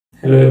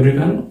Hello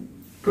everyone.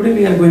 Today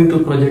we are going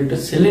to project a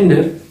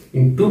cylinder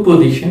in two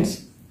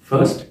positions.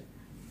 First,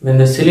 when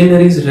the cylinder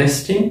is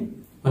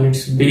resting on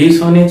its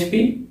base on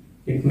HP,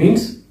 it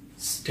means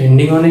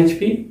standing on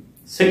HP.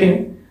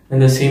 Second, when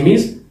the same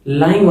is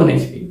lying on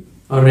HP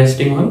or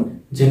resting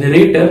on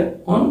generator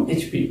on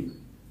HP.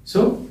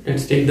 So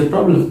let's take the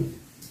problem.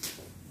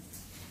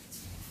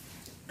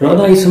 Draw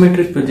the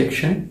isometric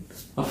projection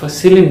of a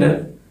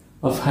cylinder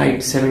of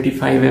height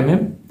 75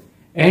 mm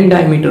and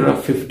diameter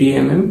of 50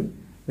 mm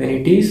when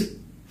it is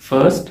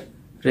first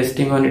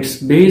resting on its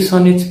base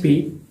on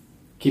HP,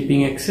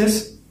 keeping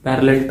axis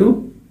parallel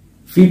to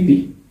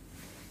VP.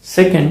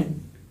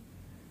 Second,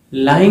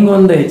 lying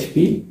on the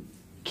HP,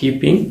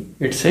 keeping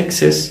its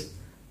axis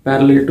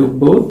parallel to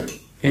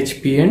both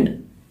HP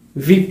and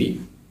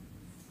VP.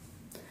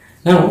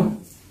 Now,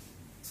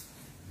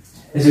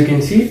 as you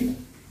can see,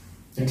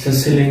 it's a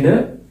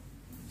cylinder.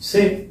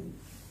 Say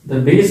the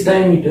base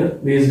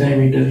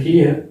diameter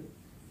here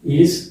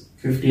is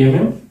 50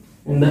 mm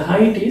and the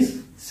height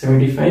is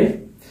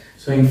 75.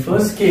 So in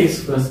first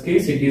case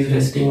it is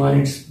resting on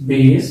its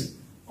base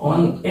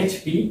on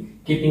HP,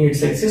 keeping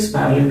its axis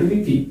parallel to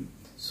VP.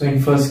 So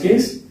in first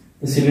case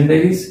the cylinder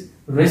is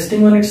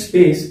resting on its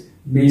base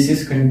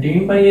is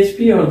contained by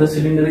HP, or the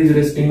cylinder is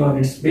resting on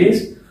its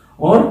base,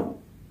 or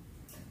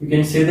you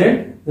can say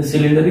that the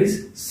cylinder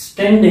is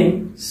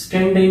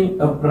standing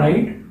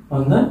upright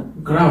on the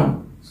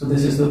ground. So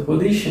this is the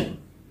position,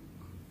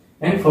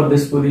 and for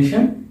this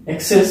position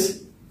axis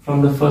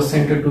from the first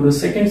center to the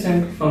second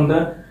center, from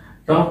the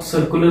top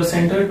circular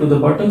center to the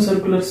bottom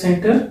circular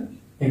center,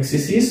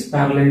 axis is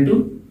parallel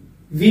to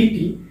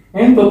VP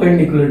and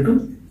perpendicular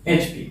to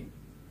HP.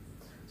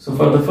 So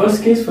for the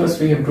first case,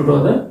 first we have to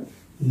draw the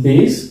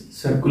base,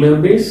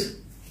 circular base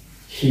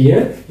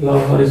here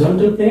along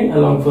horizontal plane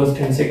along first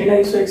and second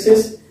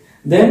isoaxis.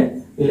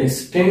 Then we'll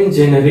extend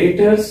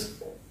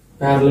generators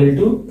parallel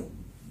to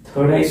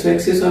third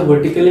isoaxis or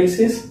vertical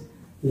axis.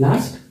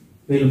 Last,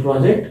 we'll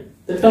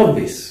project the top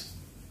base.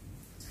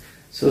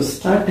 So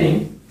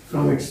starting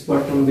from its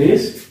bottom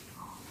base.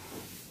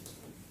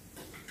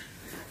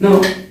 Now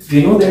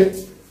we know that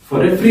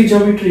for every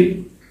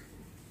geometry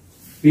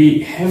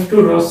we have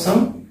to draw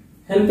some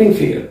helping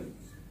figure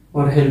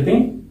or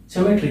helping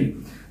geometry.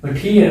 But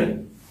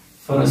here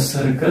for a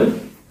circle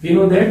we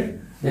know that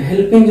the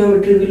helping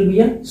geometry will be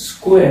a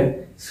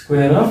square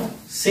of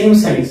same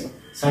size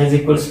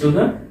equals to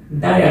the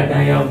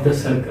dia of the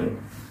circle.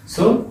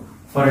 So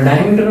for a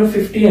diameter of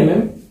 50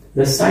 mm,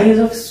 the size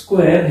of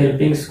square,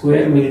 helping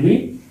square, will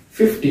be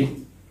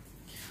 50.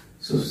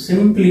 So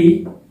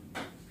simply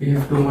we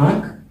have to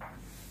mark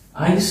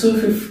ISO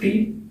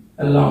 50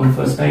 along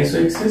first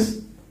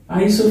isoaxis,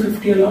 ISO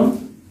 50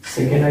 along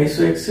second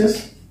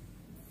isoaxis,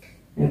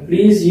 and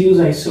please use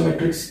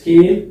isometric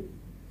scale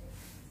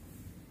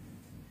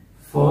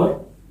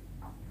for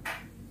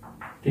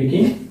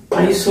taking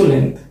ISO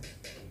length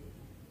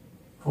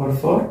or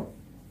for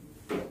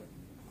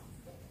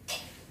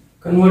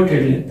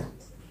converted length.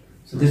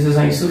 So this is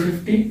ISO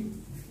 50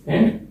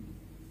 and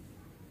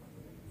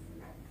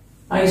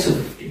ISO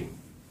 50.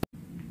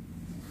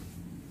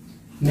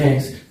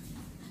 Next,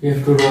 we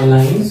have to draw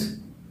lines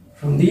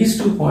from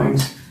these 2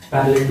 points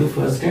parallel to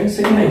first and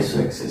second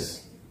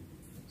isoaxis.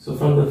 So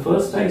from the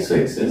first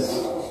isoaxis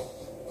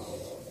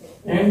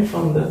and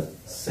from the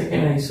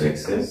second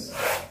isoaxis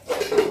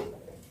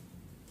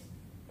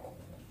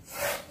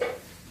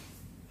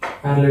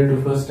parallel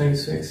to first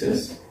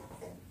isoaxis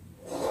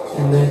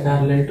and then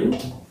parallel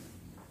to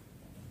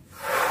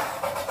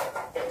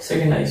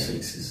second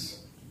isoaxis.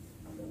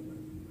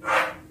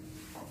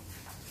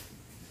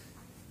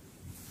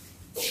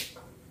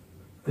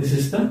 This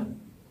is the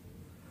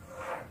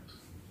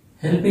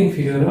helping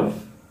figure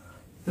of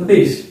the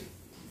base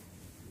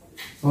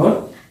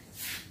or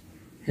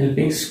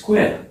helping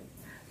square.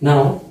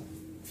 Now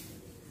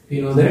we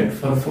know that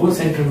for 4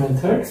 center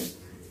method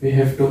we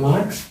have to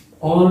mark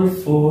all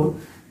 4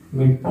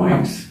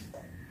 midpoints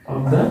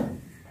of the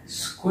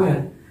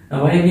square.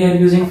 Now why we are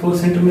using 4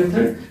 center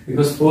method?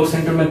 Because 4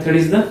 center method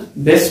is the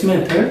best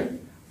method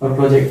for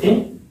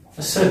projecting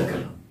a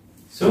circle.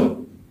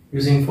 So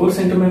using 4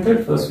 center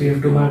method, first we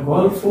have to mark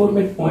all 4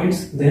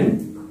 midpoints,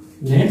 then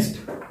next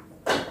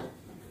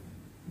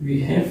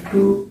we have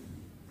to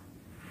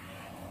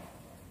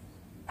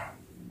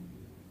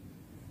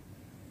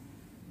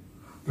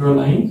draw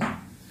line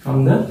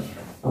from the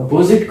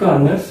opposite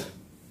corners,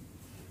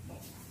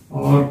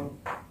 or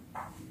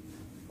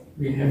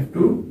we have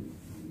to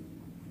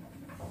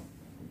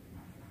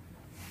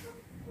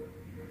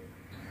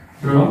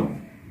draw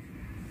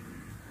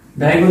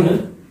diagonal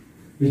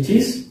which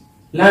is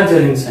larger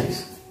in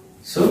size.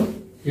 So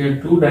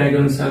here 2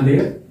 diagonals are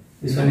there.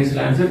 This one is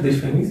larger,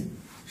 this one is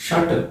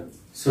shorter.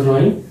 So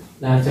drawing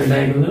larger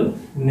diagonal.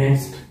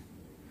 Next,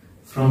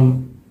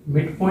 from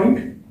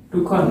midpoint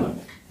to corner,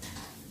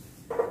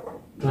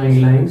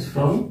 drawing lines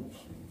from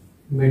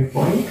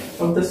midpoint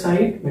of the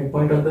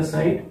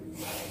side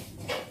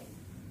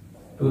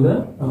to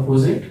the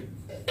opposite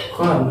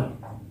corner.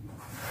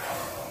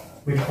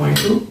 Midpoint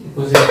to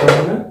opposite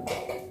corner,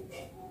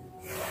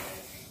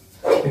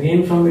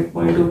 Again from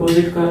midpoint to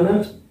opposite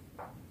corner.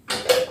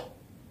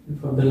 And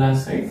for the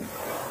last side,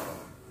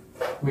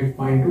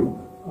 midpoint to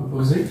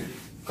opposite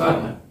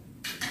corner.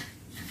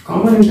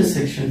 Common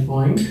intersection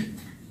point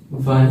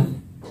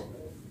 1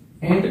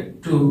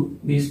 and 2.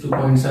 These 2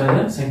 points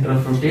are the center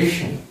of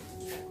rotation.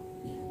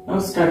 Now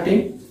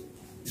starting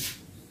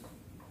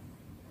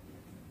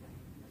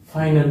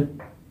final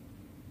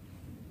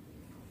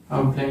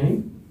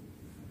outlining.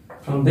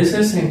 From this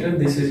as center,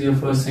 this is your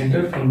first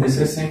center. From this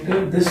as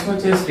center, this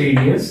much as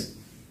radius.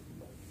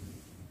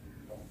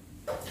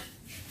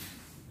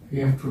 We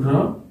have to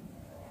draw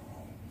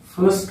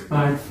first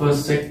part,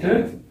 first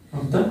sector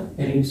of the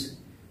ellipse.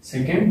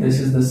 Second, this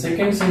is the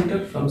second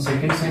center. From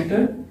second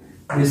center,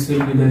 this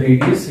will be the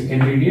radius,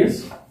 second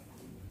radius.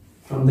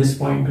 From this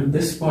point to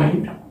this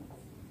point,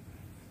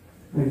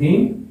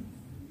 again,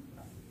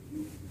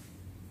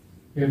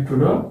 we have to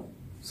draw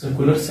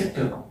circular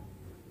sector.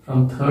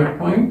 From third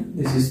point,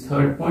 this is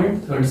third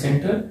point, third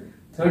center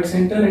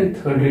and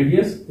third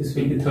radius. This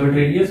will be third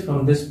radius.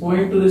 From this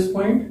point to this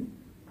point,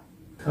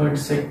 third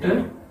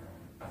sector.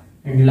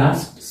 And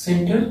last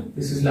center,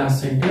 this is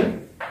last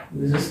center,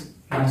 this is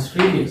last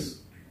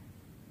radius.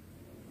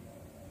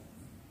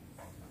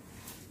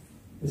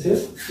 This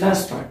is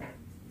last part.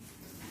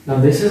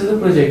 Now this is the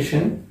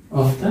projection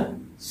of the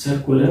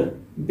circular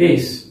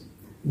base.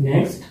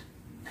 Next,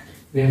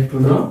 we have to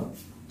draw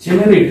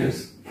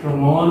generators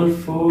from all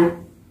 4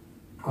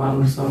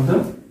 corners of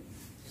the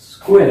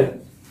square.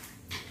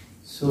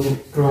 So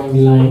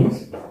drawing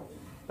lines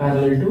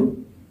parallel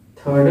to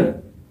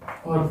third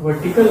or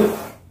vertical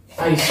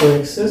iso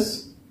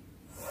axis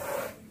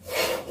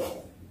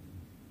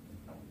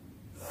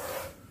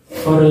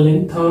for a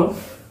length of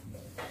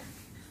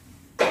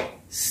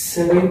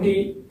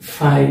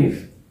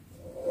 75.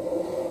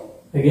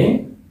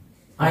 Again,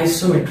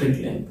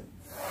 isometric length.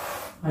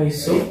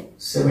 ISO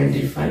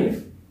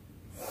 75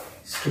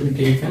 is to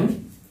be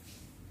taken.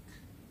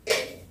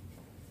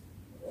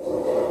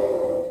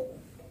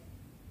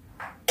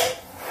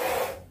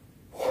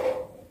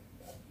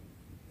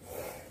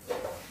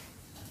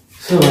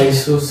 So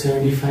ISO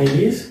 75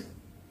 is,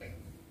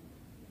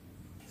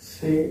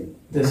 say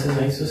this is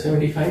ISO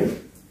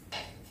 75.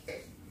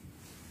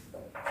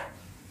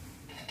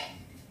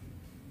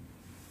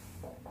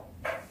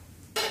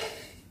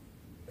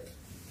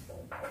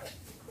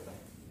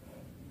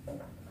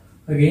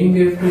 Again, we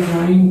have to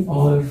join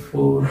all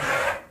 4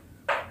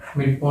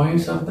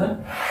 midpoints of the,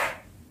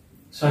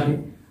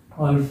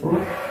 all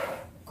 4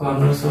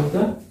 corners of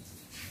the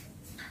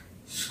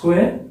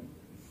square.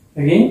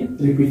 Again,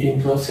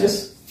 repeating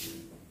process.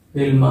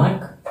 We'll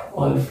mark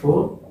all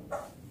 4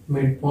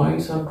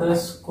 midpoints of the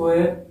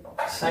square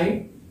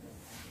side.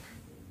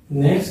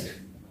 Next,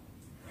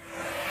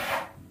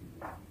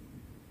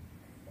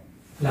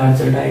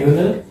 larger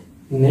diagonal.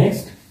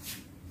 Next,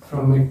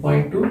 from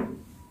midpoint to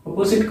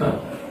opposite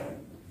corner.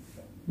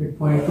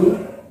 Midpoint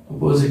to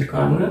opposite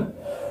corner.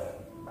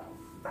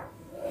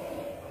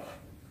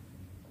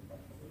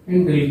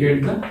 And we'll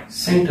get the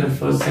center,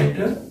 first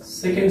center,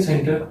 second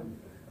center,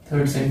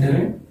 third center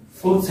and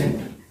fourth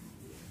center.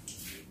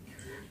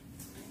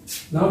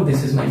 Now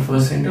this is my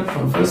first center.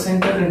 From first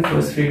center and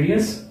first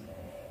radius,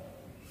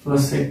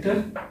 first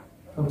sector,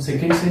 from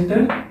second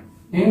center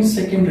and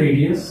second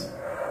radius,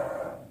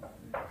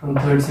 from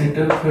third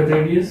center, third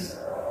radius,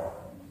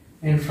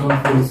 and from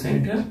fourth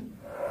center,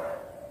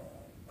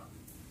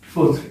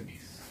 fourth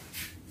radius.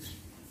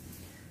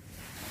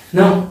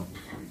 Now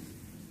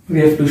we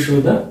have to show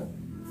the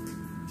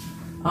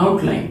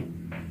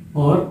outline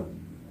or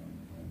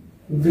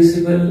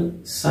visible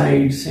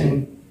sides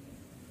and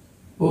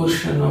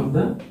portion of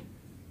the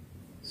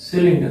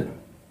cylinder.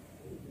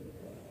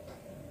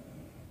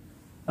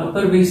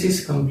 Upper base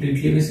is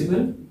completely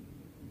visible,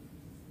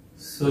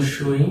 so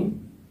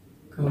showing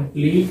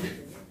complete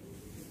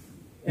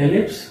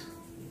ellipse.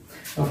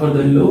 Now for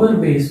the lower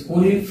base,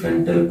 only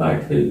frontal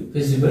part will be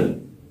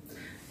visible.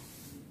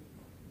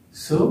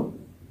 So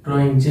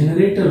drawing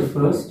generator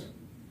first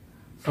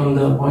from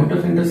the point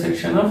of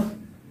intersection of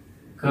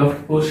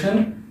curved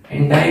portion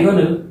and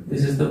diagonal.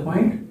 This is the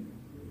point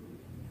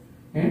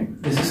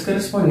and this is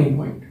corresponding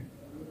point.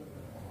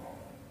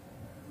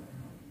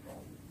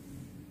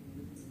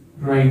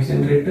 Right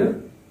generator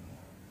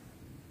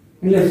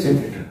and left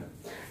generator.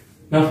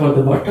 Now for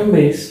the bottom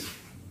base,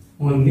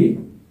 only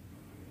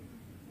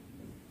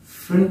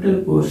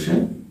frontal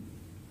portion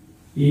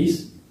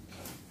is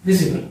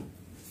visible.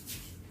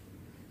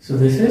 So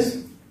this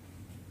is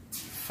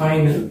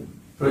final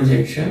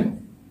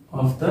projection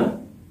of the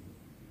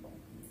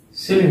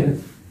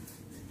cylinder.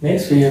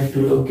 Next we have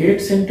to locate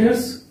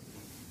centers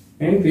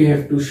and we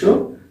have to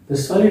show the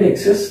solid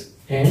axis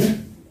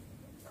and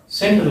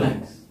center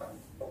lines.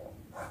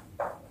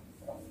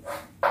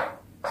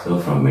 So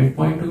from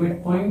midpoint to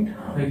midpoint,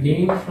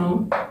 again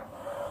from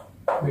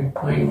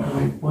midpoint to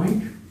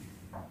midpoint.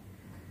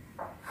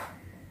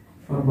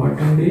 For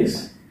bottom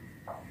base,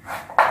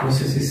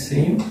 process is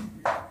same.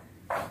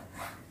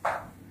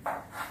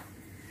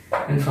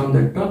 And from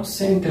the top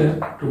center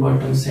to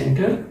bottom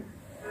center,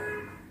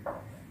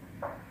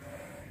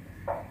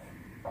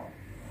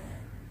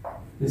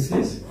 This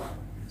is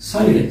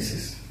solid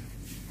axis.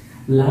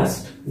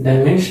 Last,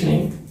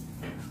 dimensioning.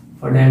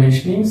 For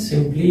dimensioning,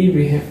 simply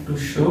we have to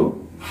show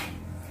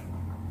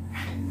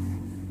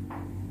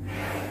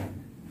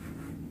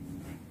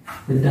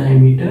the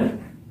diameter.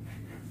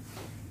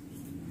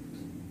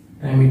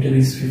 Diameter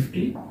is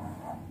 50,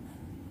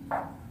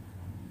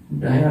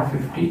 dia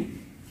 50,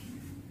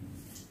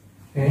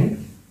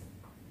 and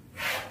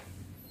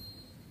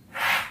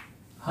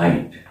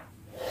height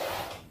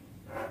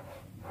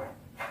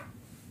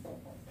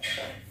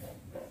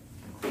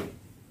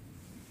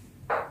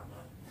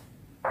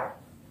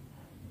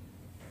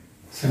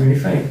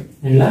 75.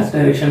 And last,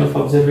 direction of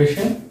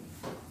observation.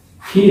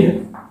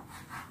 Here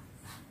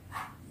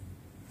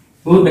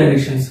both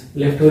directions,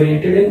 left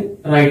oriented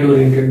and right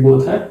oriented,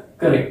 both are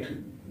correct.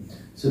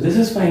 So this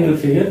is final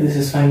figure, this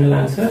is final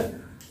answer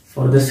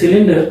for the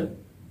cylinder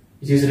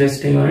which is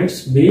resting on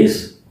its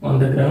base on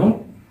the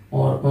ground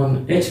or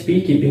on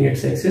HP, keeping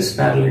its axis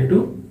parallel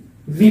to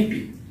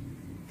VP.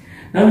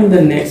 Now in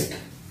the next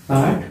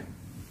part,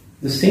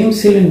 the same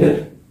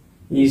cylinder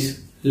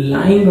is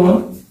lying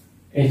on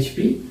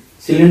HP.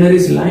 Cylinder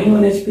is lying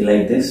on HP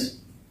like this,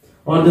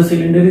 or the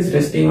cylinder is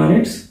resting on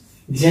its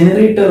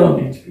generator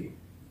on HP.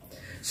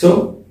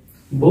 So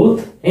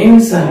both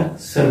ends are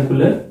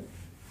circular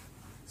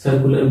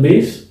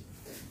base.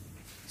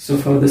 So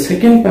for the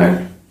second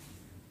part,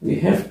 we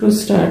have to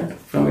start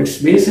from its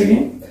base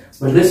again,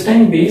 but this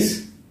time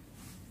base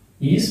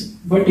is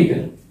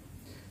vertical.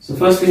 So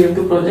first we have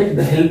to project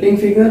the helping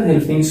figure,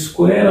 helping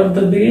square of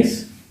the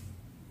base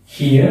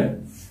here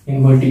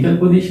in vertical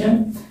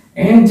position,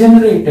 and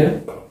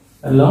generator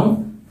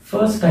along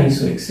first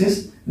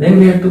isoaxis. Then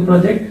we have to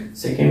project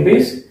second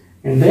base,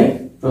 and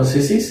then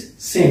process is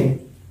same.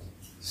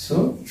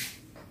 So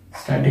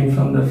starting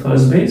from the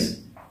first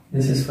base,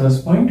 this is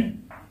first point,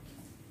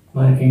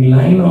 marking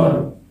line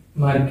or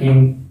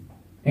marking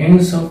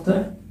ends of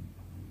the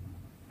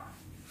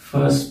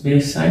first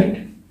base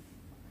side,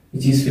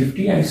 which is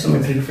 50,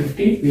 isometric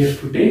 50 we have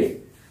to take.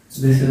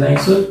 So this is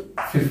iso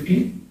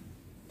 50.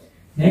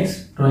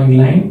 Next, drawing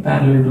line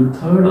parallel to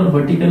third or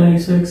vertical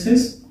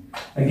isoaxis.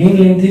 Again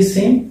length is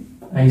same,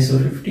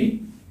 iso 50.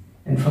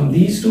 And from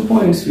these 2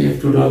 points we have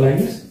to draw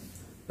lines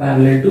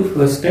parallel to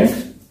first and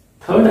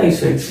third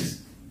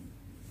isoaxis.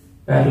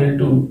 Parallel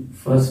to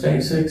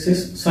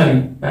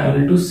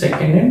parallel to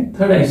second and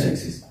third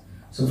isoaxis.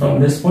 So from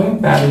this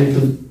point parallel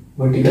to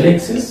vertical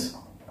axis,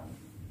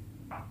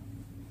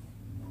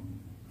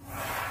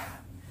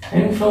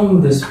 and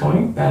from this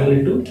point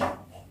parallel to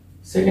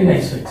second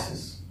isoaxis.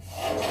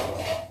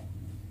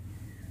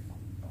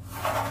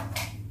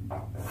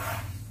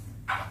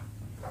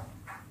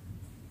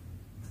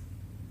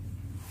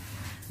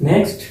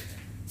 Next,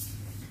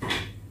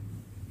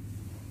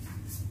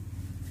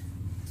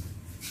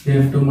 we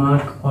have to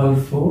mark all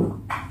 4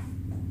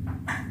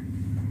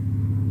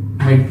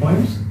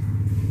 midpoints.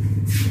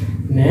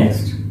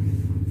 Next,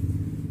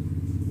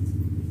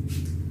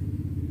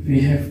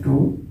 we have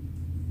to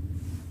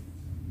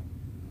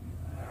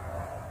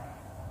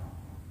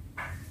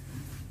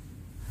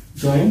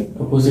join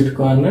opposite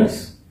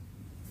corners.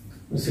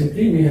 So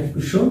simply we have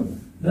to show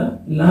the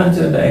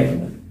larger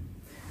diagonal.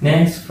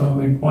 Next, from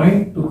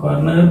midpoint to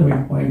corner,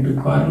 midpoint to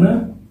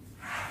corner.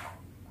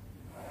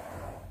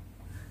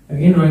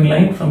 Again drawing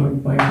line from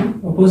midpoint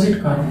to opposite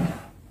corner.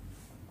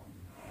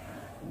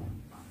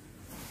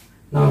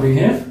 Now we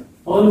have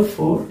all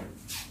 4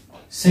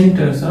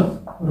 centers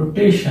of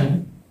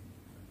rotation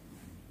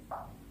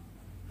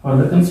for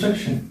the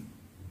construction.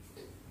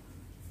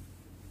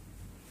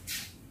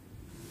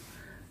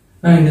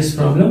 Now in this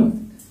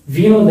problem,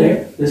 we know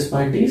that this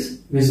part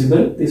is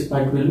visible. This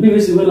part will be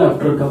visible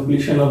after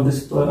completion of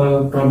this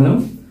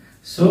problem.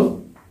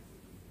 So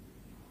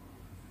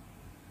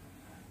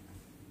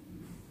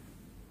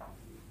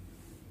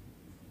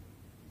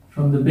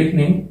from the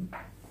beginning,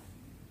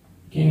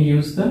 you can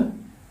use the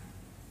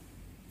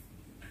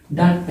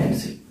dark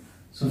pencil.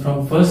 So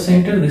from first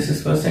center, this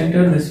is first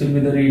center, this will be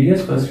the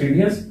radius, first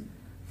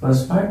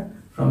part.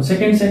 From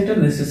second center,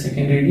 this is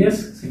second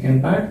radius,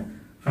 second part.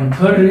 From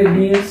third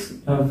radius,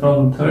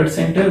 from third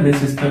center,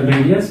 this is third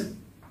radius.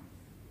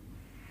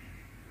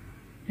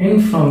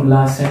 And from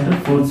last center,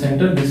 fourth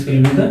center, this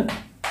will be the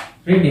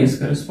radius,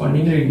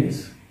 corresponding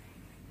radius.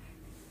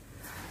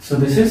 So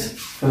this is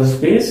first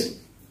base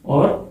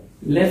or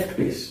left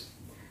base.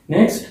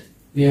 Next,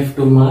 we have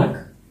to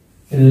mark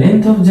the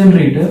length of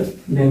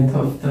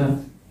the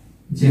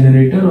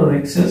generator or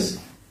axis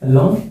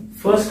along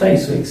first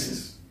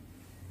isoaxis,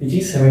 which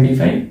is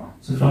 75.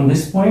 So from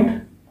this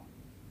point,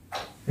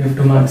 we have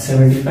to mark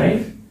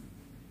 75.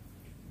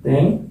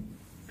 Then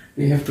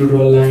we have to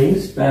draw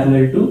lines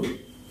parallel to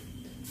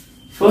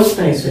first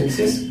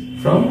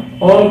isoaxis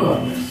from all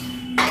corners.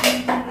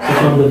 So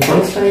from the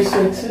first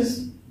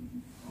isoaxis,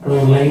 draw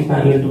a line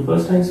parallel to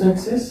first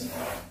isoaxis.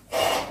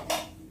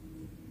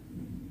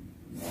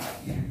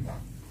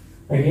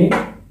 Again,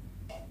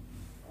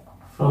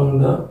 from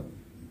the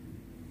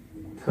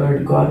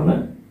third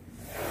corner,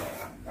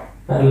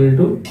 parallel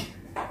to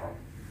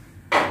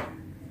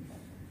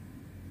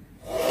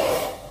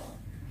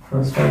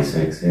first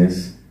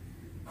iso-axis,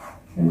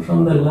 and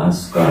from the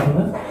last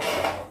corner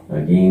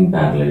again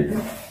parallel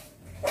to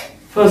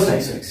first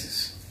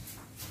iso-axis.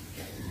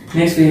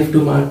 Next we have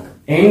to mark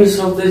ends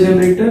of the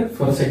generator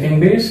for second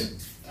base.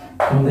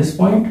 From this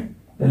point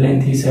the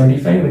length is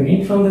 75,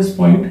 again from this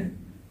point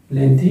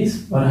length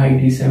is or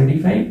height is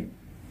 75.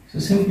 So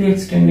simply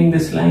extending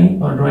this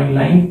line or drawing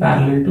line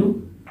parallel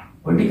to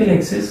vertical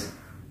axis,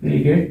 we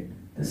will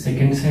get the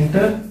second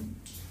center.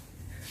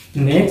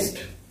 Next,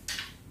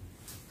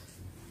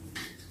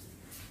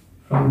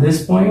 from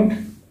this point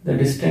the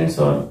distance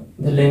or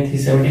the length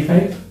is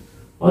 75.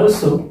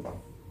 Also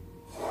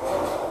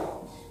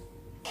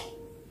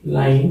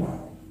line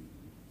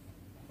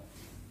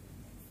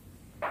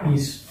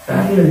is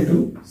parallel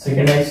to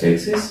second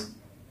iso-axis,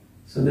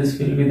 so this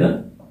will be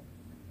the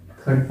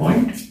third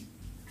point.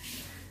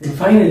 And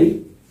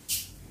finally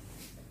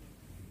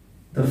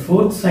the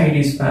fourth side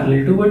is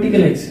parallel to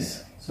vertical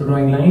axis, so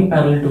drawing line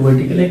parallel to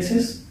vertical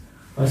axis,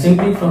 or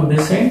simply from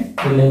this end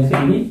the length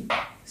will be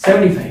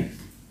 75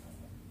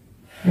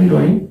 and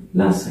drawing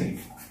last side.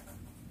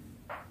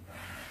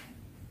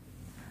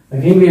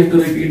 Again we have to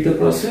repeat the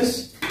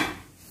process,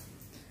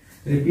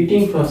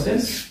 repeating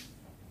process,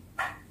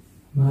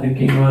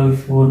 marking all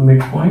 4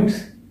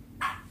 midpoints,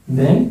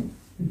 then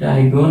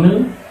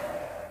diagonal,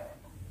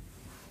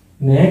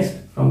 next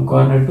from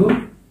corner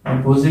to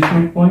opposite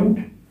midpoint,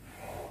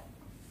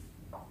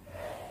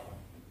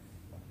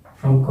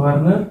 from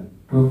corner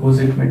to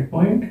opposite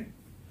midpoint.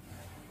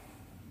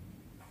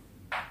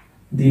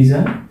 These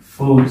are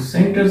 4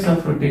 centers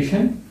of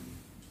rotation.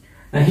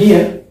 Now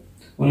here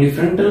only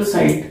frontal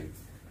side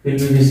will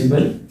be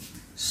visible,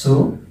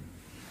 so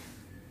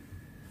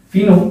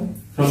we know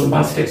from the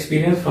past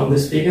experience, from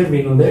this figure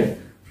we know that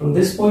from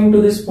this point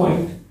to this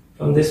point,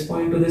 from this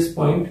point to this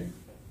point,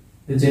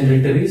 the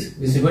generator is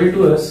visible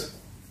to us.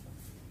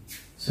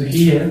 So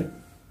here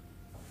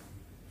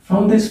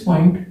from this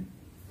point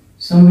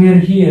somewhere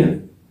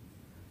here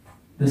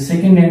the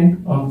second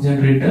end of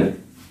generator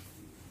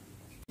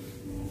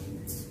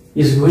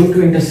is going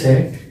to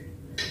intersect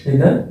with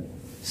the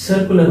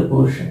circular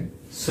portion.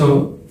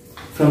 So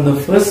from the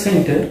first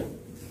center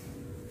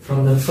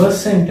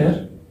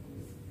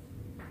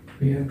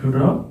we have to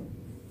draw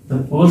the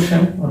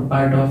portion or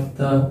part of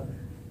the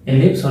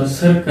ellipse or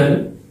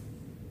circle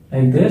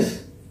like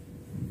this,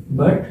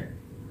 but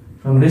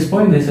from this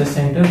point this is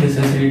center, this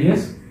is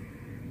radius,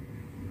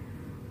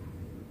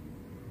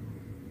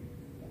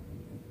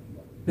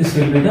 this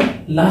will be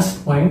the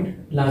last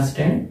point, last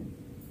end,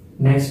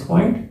 next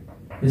point,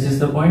 this is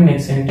the point,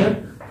 next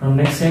center, from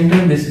next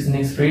center this is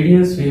next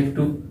radius. We have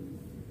to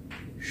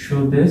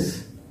show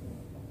this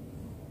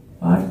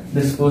part,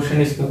 this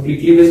portion is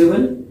completely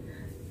visible.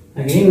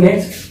 Again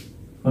next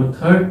for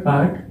third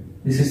part,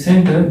 this is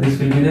center, this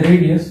will be the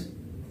radius,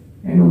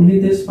 and only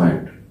this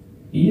part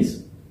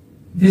is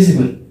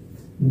visible.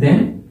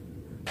 Then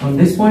from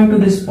this point to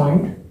this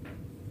point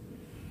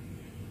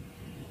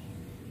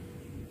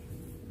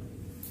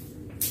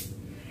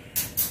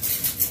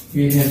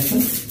we have the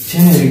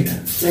generator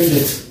like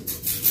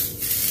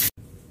this.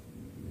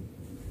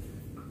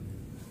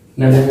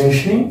 Now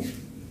dimensioning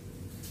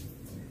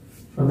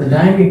for the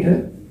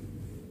diameter,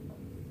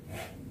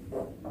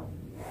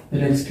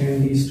 we'll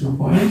extend these 2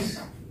 points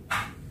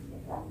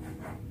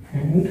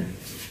and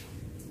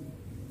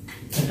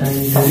the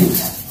diameter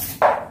is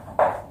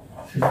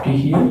 50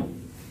 here.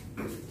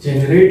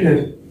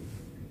 Generator,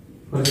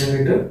 for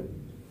generator,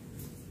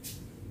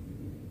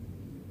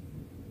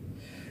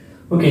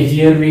 okay,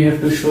 here we have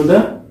to show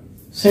the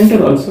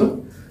center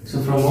also.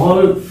 So from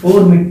all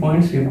 4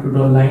 midpoints we have to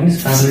draw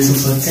lines parallel to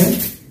first end,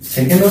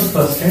 second or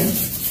first end,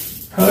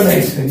 third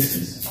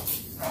iso-axis.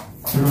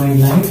 So drawing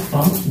lines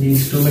from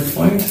these 2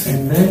 midpoints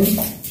and then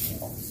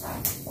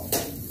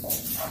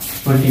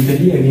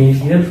vertically again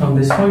here from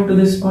this point to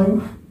this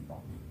point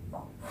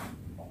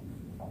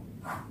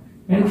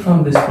and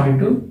from this point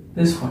to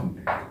this point.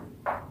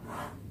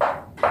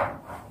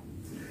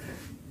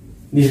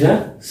 These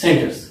are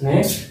centers.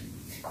 Next,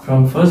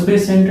 from first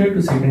base center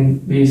to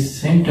second base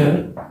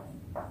center,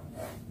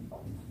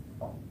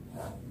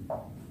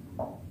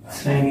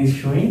 this line is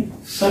showing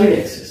solid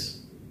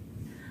axis.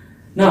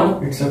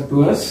 Now it's up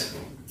to us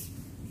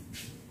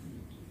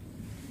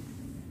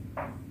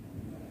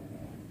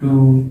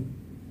to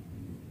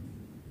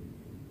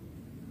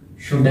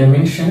show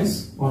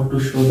dimensions or to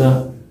show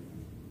the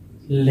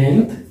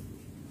length.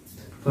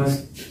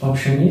 First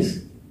option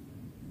is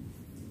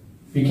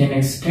we can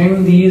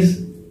extend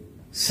these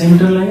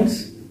center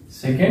lines.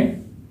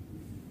 Second,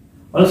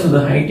 also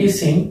the height is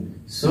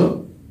same,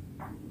 so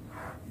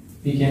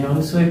we can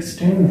also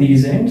extend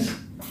these ends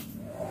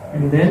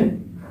and then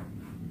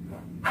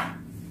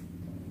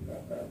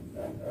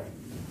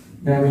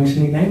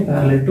dimensioning line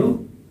parallel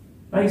to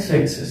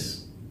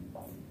iso-axis.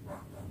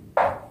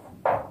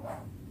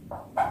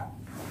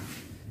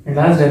 And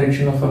last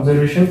direction of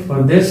observation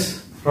for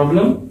this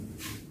problem,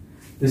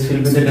 this will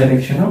be the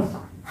direction of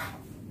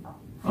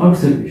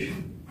observation.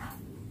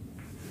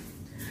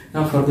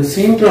 Now for the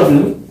same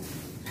problem,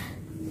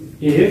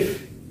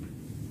 if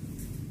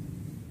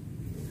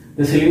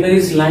the cylinder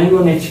is lying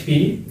on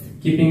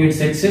HP, keeping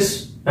its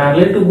axis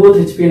parallel to both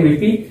HP and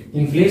VP.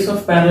 In place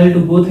of parallel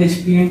to both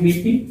HP and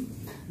VP,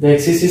 the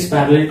axis is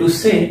parallel to,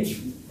 say,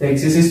 the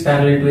axis is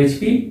parallel to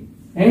HP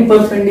and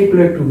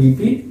perpendicular to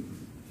VP,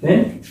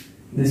 then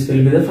this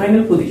will be the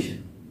final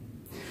position.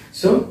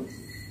 So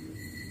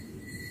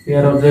we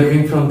are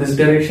observing from this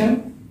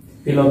direction,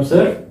 we will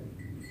observe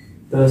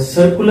the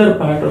circular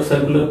part or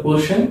circular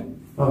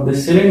portion of the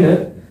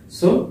cylinder.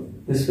 So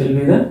this will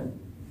be the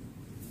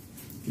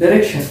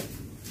direction,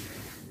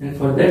 and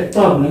for that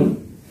problem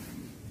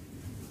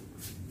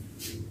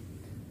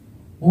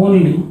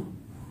only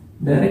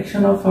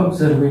direction of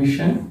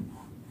observation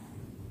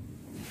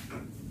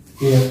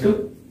we have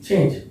to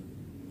change.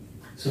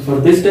 So for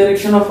this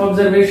direction of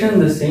observation,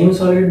 the same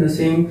solid, the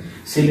same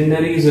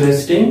cylinder is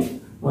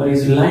resting or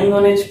is lying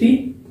on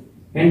HP,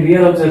 and we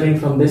are observing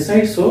from this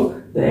side,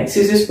 so the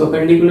axis is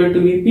perpendicular to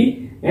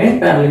VP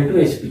and parallel to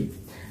HP.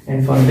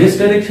 And for this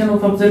direction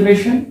of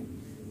observation,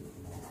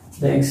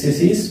 the axis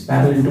is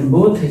parallel to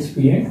both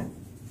HP and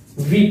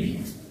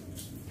VP.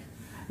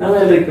 Now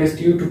I will request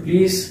you to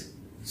please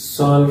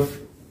solve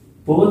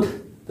both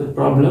the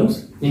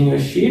problems in your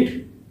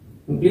sheet,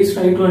 and please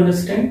try to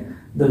understand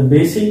the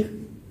basic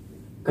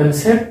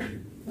concept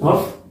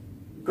of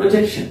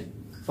projection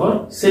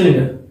for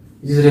cylinder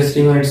which is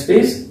resting on its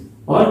base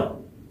or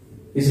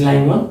is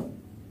lying on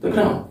the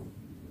ground.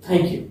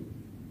 Thank you.